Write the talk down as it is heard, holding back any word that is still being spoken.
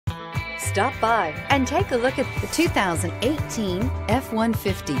Stop by and take a look at the 2018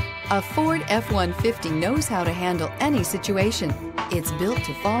 F-150. A Ford F-150 knows how to handle any situation. It's built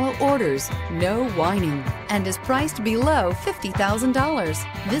to follow orders, no whining, and is priced below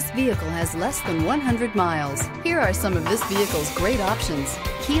 $50,000. This vehicle has less than 100 miles. Here are some of this vehicle's great options: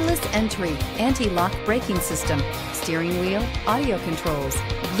 keyless entry, anti-lock braking system, steering wheel audio controls,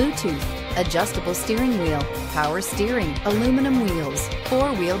 Bluetooth, adjustable steering wheel, power steering, aluminum wheels,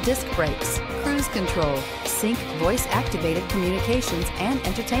 four-wheel disc brakes, cruise control, sync voice-activated communications and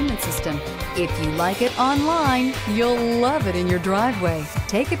entertainment system. If you like it online, you'll love it in your driveway.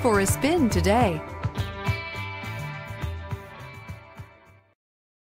 Take it for a spin today.